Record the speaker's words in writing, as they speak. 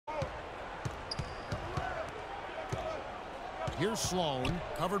Here's Sloan,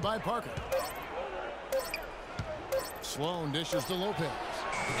 covered by Parker. Sloan dishes to Lopez.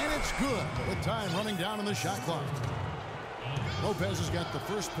 And it's good with time running down on the shot clock. Lopez has got the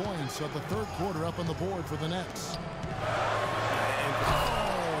first points of the third quarter up on the board for the Nets.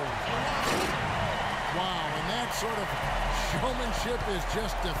 Wow, and that sort of showmanship is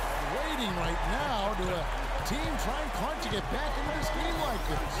just deflating right now to a team trying hard to get back into this game like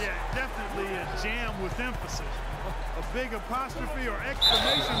this. Yeah, definitely a jam with emphasis. A big apostrophe or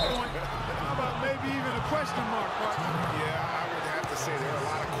exclamation point. How about maybe even a question mark, partner? Yeah, I would have to say there are a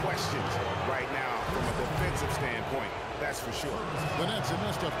lot of questions right now from a defensive standpoint. That's for sure. The Nets have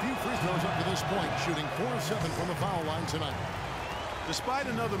missed a few free throws up to this point, shooting 4-7 from the foul line tonight. Despite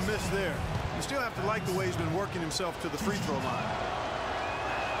another miss there, you still have to like the way he's been working himself to the free throw line.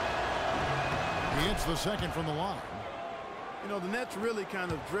 He hits the second from the line. You know, the Nets really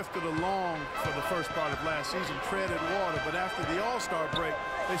kind of drifted along for the first part of last season, treaded water, but after the All-Star break,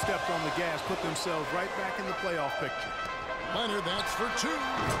 they stepped on the gas, put themselves right back in the playoff picture. Leonard, that's for two.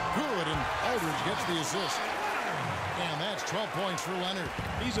 Good, and Aldridge gets the assist. And that's 12 points for Leonard.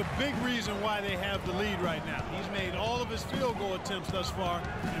 He's a big reason why they have the lead right now. He's made all of his field goal attempts thus far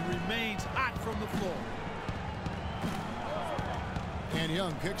and remains hot from the floor. And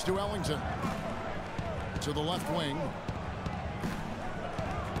Young kicks to Ellington. To the left wing.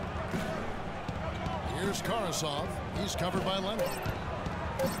 Here's Karasov. He's covered by Leonard.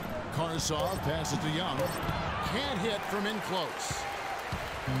 Karasov passes to Young. Can't hit from in close.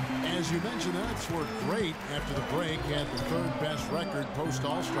 As you mentioned, the Nets were great after the break. Had the third best record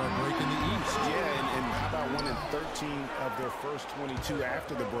post-All-Star break in the East. Yeah, and how about winning 13 of their first 22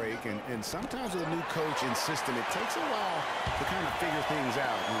 after the break? And sometimes with a new coach insisting, it takes a while to kind of figure things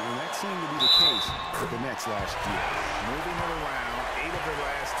out. And that seemed to be the case with the Nets last year. Moving it around, 8 of their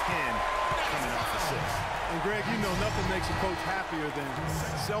last 10 coming off assists. And Greg, you know nothing makes a coach happier than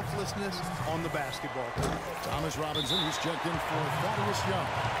selflessness on the basketball court. Thomas Robinson, he's checked in for Thaddeus Young.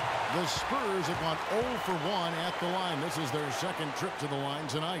 The Spurs have gone 0 for 1 at the line. This is their second trip to the line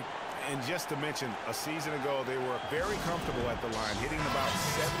tonight. And just to mention, a season ago, they were very comfortable at the line, hitting about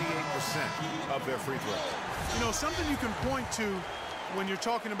 78% of their free throws. You know, something you can point to when you're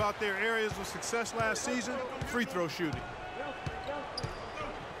talking about their areas of success last season, free throw shooting.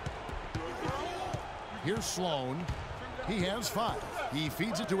 Here's Sloan. He has 5. He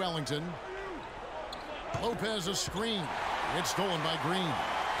feeds it to Ellington. Lopez a screen. It's stolen by Green.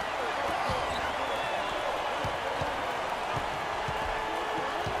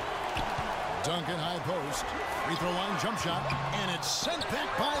 Duncan high post. Free throw line jump shot. And it's sent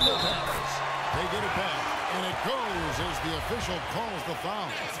back by Lopez. They get it back. And it goes as the official calls the foul.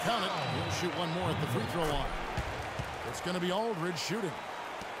 Count it. He'll shoot one more at the free throw line. It's going to be Aldridge shooting.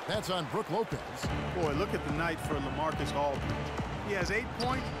 That's on Brook Lopez. Boy, look at the night for LaMarcus Aldridge. He has 8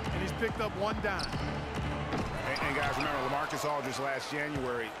 points, and he's picked up 1 dime. And guys, remember, LaMarcus Aldridge last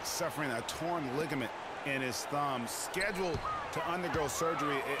January suffering a torn ligament in his thumb, scheduled to undergo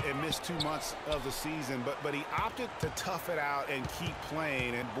surgery and miss 2 months of the season. But he opted to tough it out and keep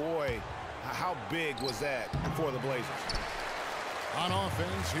playing. And boy, how big was that for the Blazers? On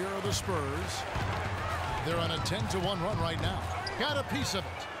offense, here are the Spurs. They're on a 10-1 run right now. Got a piece of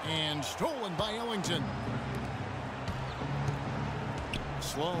it. And stolen by Ellington.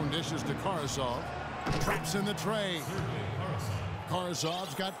 Sloan dishes to Karasov. Traps in the tray.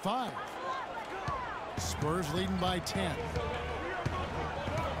 Karasov's got 5. Spurs leading by 10.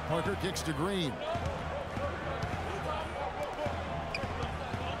 Parker kicks to Green.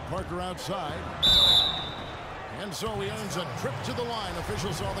 Parker outside. And so he earns a trip to the line.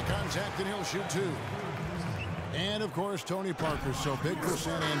 Officials saw the contact and he'll shoot 2. And, of course, Tony Parker, so big for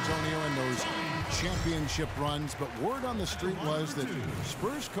San Antonio in those championship runs. But word on the street was that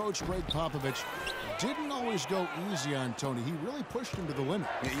Spurs coach Greg Popovich didn't always go easy on Tony. He really pushed him to the limit.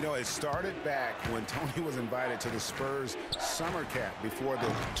 You know, it started back when Tony was invited to the Spurs summer camp before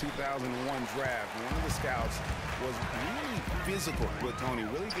the 2001 draft. One of the scouts was really physical with Tony,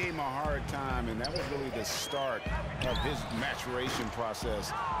 really gave him a hard time, and that was really the start of his maturation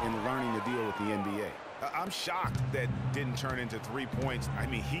process in learning to deal with the NBA. I'm shocked that didn't turn into 3 points. I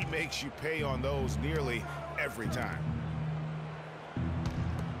mean, he makes you pay on those nearly every time.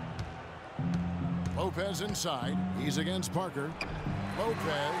 Lopez inside. He's against Parker.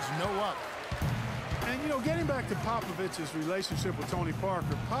 Lopez, no up. And, you know, getting back to Popovich's relationship with Tony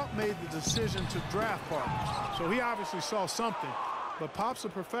Parker, Pop made the decision to draft Parker. So he obviously saw something. But Pop's a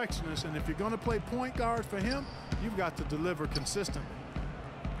perfectionist, and if you're going to play point guard for him, you've got to deliver consistently.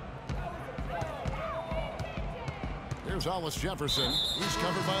 Here's Hollis Jefferson. He's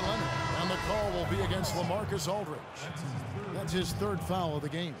covered by Leonard. On And the call will be against LaMarcus Aldridge. That's his third foul of the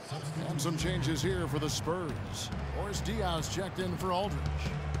game. And some changes here for the Spurs. Boris Diaz checked in for Aldridge.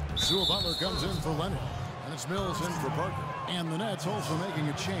 Sua Butler comes in for Leonard. And it's Mills in for Parker. And the Nets also making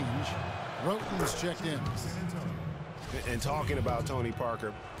a change. Roten's checked in. And talking about Tony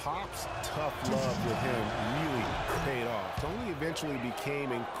Parker, Pop's tough love with him really paid off. Tony eventually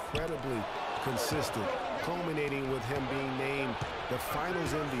became incredibly consistent, culminating with him being named the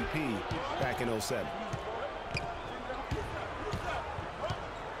Finals MVP back in '07.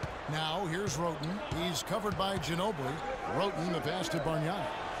 Now here's Roten. He's covered by Ginobili. Roten, the pass to Bargnani.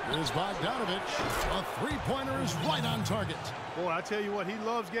 Here's Bogdanovich. A three-pointer is right on target. Boy, I tell you what, he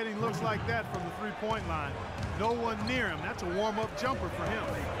loves getting looks like that from the three-point line. No one near him. That's a warm-up jumper for him.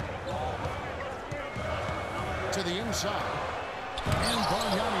 To the inside. And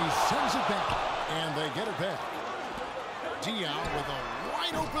Bargnani sends it back. And they get it back. Diaw with a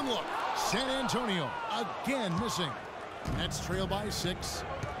wide-open look. San Antonio again missing. Nets trail by 6.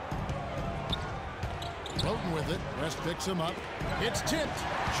 Roten with it. West picks him up. It's tipped.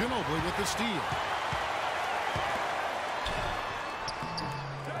 Ginobili with the steal.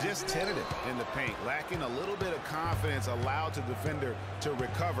 Just tentative in the paint, lacking a little bit of confidence, allowed the defender to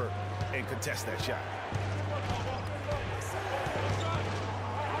recover and contest that shot.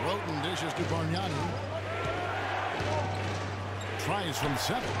 Roten dishes to Bargnani. Tries from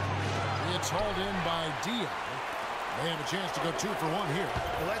 7. It's hauled in by Diaw. They have a chance to go 2 for 1 here.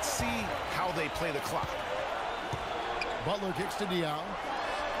 Let's see how they play the clock. Butler kicks to Diaw.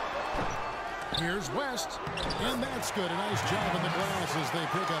 Here's West. And that's good. A nice job in the glass as they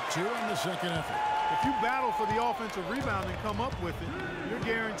pick up 2 on the second effort. If you battle for the offensive rebound and come up with it, you're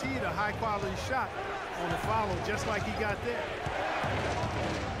guaranteed a high-quality shot on the follow, just like he got there.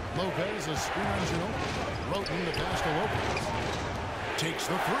 Lopez, a screen on Ginobili. Roten, the pass to Lopez. Takes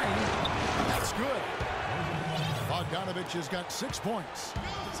the 3. That's good. Bogdanovich has got 6 points.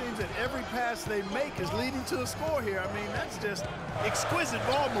 It seems that every pass they make is leading to a score here. I mean, that's just exquisite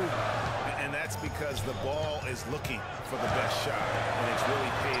ball movement. And that's because the ball is looking for the best shot, and it's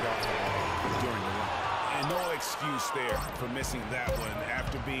really paid off during the run. And no excuse there for missing that one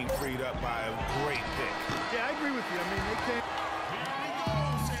after being freed up by a great pick. Yeah, I agree with you. I mean, they can't.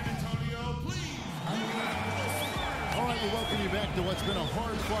 All right, we welcome you back to what's been a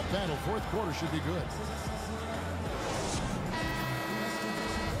hard-fought battle. Fourth quarter should be good.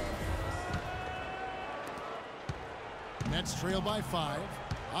 Nets trail by 5.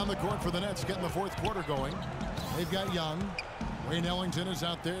 On the court for the Nets, getting the fourth quarter going. They've got Young. Wayne Ellington is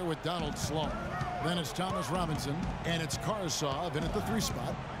out there with Donald Sloan. Then it's Thomas Robinson, and it's Karsov in at the 3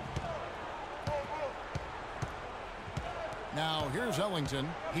 spot. Now here's Ellington.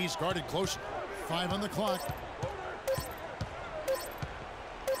 He's guarded closely. 5 on the clock.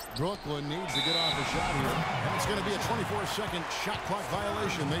 Brooklyn needs to get off a shot here. And it's going to be a 24-second shot clock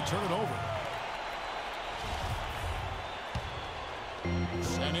violation. They turn it over.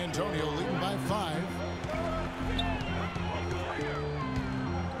 San Antonio leading by 5.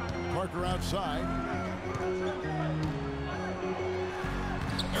 Parker outside.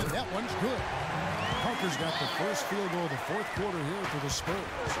 And that one's good. Parker's got the first field goal of the fourth quarter here for the Spurs.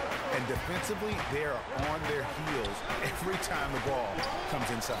 And defensively, they are on their heels every time the ball comes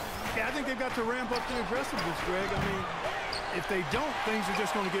inside. Yeah, I think they've got to ramp up the aggressiveness, Greg. I mean, if they don't, things are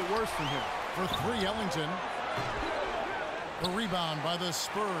just going to get worse from here. For 3, Ellington. The rebound by the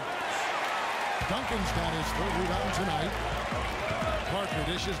Spurs. Duncan's got his 3rd rebound tonight. Parker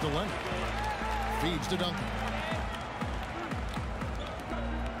dishes to Leonard. Feeds to Duncan.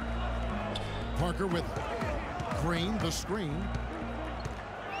 Parker with Green, the screen.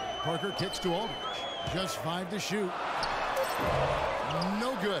 Parker kicks to Aldridge. Just 5 to shoot.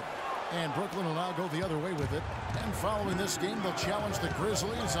 No good. And Brooklyn will now go the other way with it. And following this game, they'll challenge the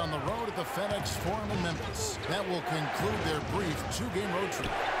Grizzlies on the road at the FedEx Forum in Memphis. That will conclude their brief 2-game road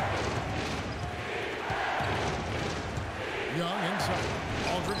trip. Young inside.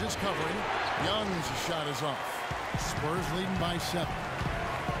 Aldridge is covering. Young's shot is off. Spurs leading by 7.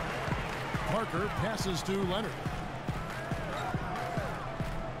 Parker passes to Leonard.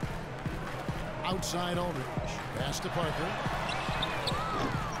 Outside Aldridge. Pass to Parker.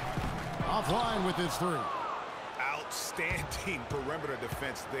 Offline with his 3. Outstanding perimeter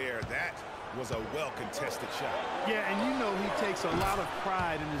defense there. That was a well-contested shot. Yeah, and you know he takes a lot of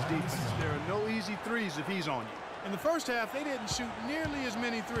pride in his defense. There are no easy threes if he's on you. In the first half, they didn't shoot nearly as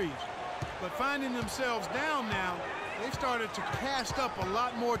many threes. But finding themselves down now, they've started to cast up a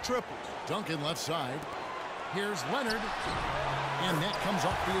lot more triples. Duncan left side. Here's Leonard. And that comes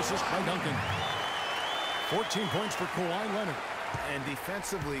off the assist by Duncan. 14 points for Kawhi Leonard. And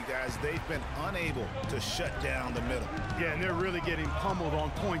defensively, guys, they've been unable to shut down the middle. Yeah, and they're really getting pummeled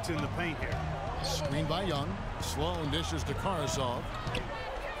on points in the paint here. Screen by Young. Sloan dishes to Karasov.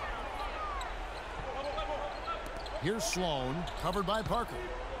 Here's Sloan, covered by Parker.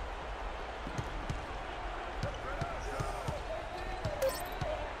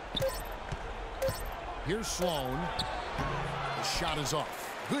 Here's Sloan. The shot is off.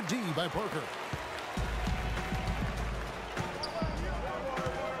 Good D by Parker.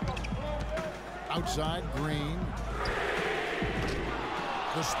 Outside, Green.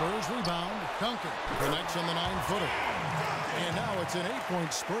 The Spurs rebound. Duncan connects on the 9-footer. And now it's an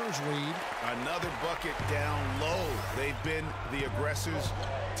 8-point Spurs lead. Another bucket down low. They've been the aggressors,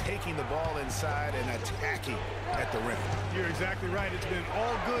 taking the ball inside and attacking at the rim. You're exactly right. It's been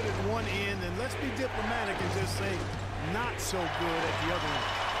all good at one end, and let's be diplomatic and just say not so good at the other end.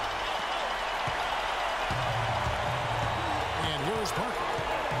 And here's Parker.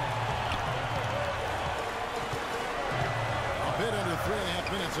 A bit under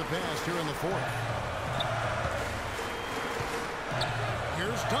 3.5 minutes have passed here in the fourth.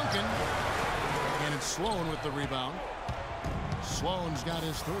 Here's Duncan. And it's Sloan with the rebound. Sloan's got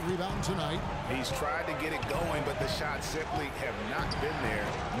his third rebound tonight. He's tried to get it going, but the shots simply have not been there.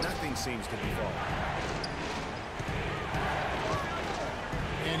 Nothing seems to be falling.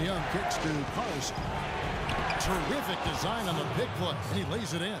 And Young kicks to Carson. Terrific design on the big play. And he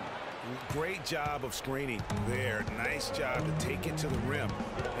lays it in. Great job of screening there. Nice job to take it to the rim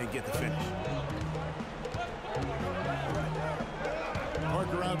and get the finish.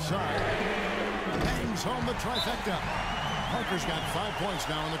 Parker outside. Bangs home the trifecta. Parker's got 5 points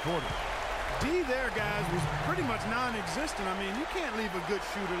now in the quarter. D there, guys, was pretty much non-existent. I mean, you can't leave a good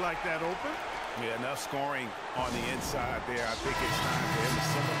shooter like that open. Yeah, enough scoring on the inside there. I think it's time for him to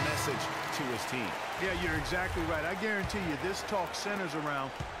send a message to his team. Yeah, you're exactly right. I guarantee you this talk centers around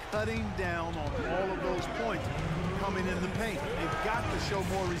cutting down on all of those points coming in the paint. They've got to show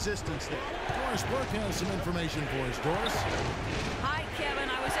more resistance there. Doris Burke has some information for us. Doris? Hi, Kevin.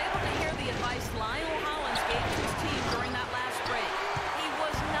 I was able to hear the advice Lionel Hollins gave to his team during that last break. He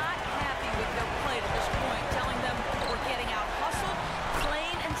was not happy with their play to this point, telling them we're getting out hustled,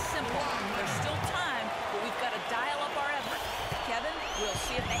 plain and simple. There's still time, but we've got to dial up our effort. Kevin, we'll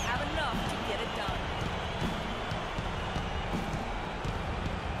see if they have enough to get it done.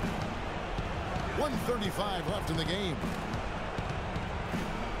 1:35 left in the game.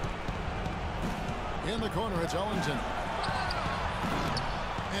 In the corner, it's Ellington.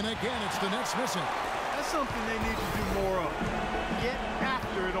 And again, it's the Nets missing. That's something they need to do more of. Get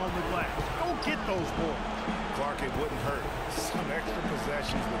after it on the glass. Go get those boards. Clark, it wouldn't hurt. Some extra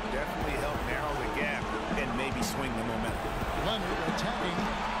possessions would definitely help narrow the gap and maybe swing the momentum. Leonard attacking.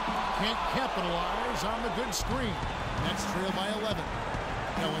 Can't capitalize on the good screen. Nets trail by 11.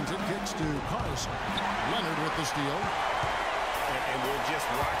 Ellington kicks to Carson. Leonard with the steal. And we'll just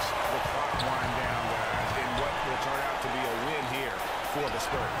watch the clock wind down, guys, in what will turn out to be a win here for the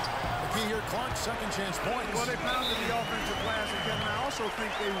Spurs. The key here, Clark's second chance points. Well, they pounded the offensive glass, and Kevin, I also think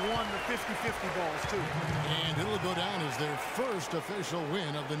they won the 50-50 balls, too. And it'll go down as their first official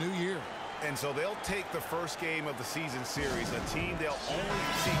win of the new year. And so they'll take the first game of the season series, a team they'll only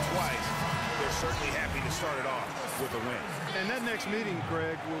see twice. They're certainly happy to start it off with a win. And that next meeting,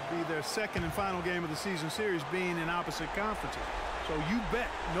 Greg, will be their second and final game of the season series, being in opposite conferences. So you bet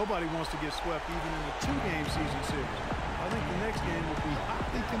nobody wants to get swept even in the two-game season series. I think the next game will be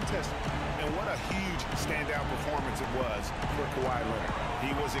hotly contested. And what a huge standout performance it was for Kawhi Leonard.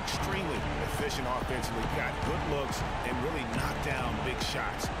 He was extremely efficient offensively, got good looks, and really knocked down big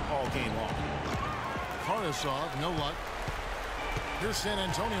shots all game long. Karasov, no luck. Here's San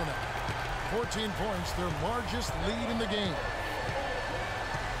Antonio now. 14 points, their largest lead in the game.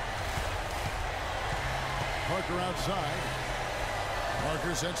 Parker outside.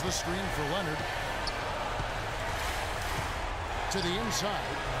 Parker sets the screen for Leonard. To the inside.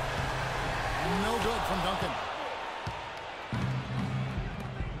 No good from Duncan.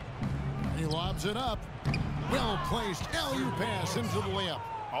 He lobs it up. Well placed. LU pass into the layup.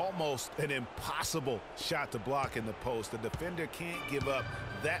 Almost an impossible shot to block in the post. The defender can't give up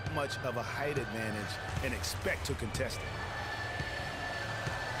that much of a height advantage and expect to contest it.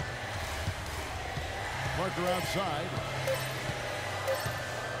 Parker outside.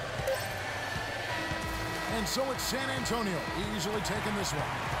 And so it's San Antonio easily taking this one.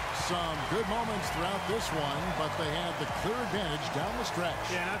 Some good moments throughout this one, but they had the clear advantage down the stretch.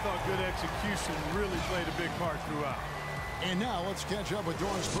 Yeah, and I thought good execution really played a big part throughout. And now let's catch up with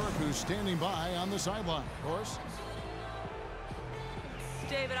Doris Burke, who's standing by on the sideline. Doris?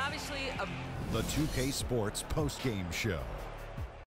 David, obviously The 2K Sports postgame show.